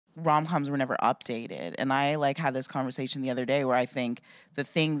rom-coms were never updated. And I like had this conversation the other day where I think the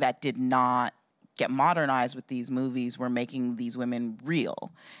thing that did not get modernized with these movies were making these women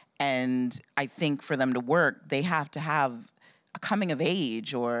real. And I think for them to work, they have to have a coming of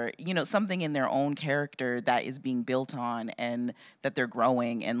age or, you know, something in their own character that is being built on and that they're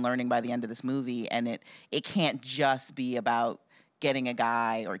growing and learning by the end of this movie. And it can't just be about getting a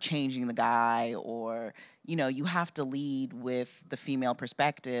guy or changing the guy, or, you know, you have to lead with the female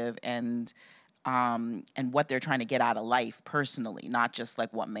perspective and what they're trying to get out of life personally, not just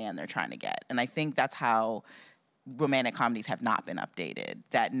like what man they're trying to get. And I think that's how romantic comedies have not been updated.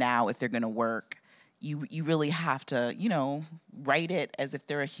 That now, if they're going to work, you really have to, you know, write it as if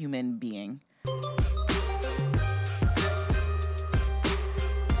they're a human being.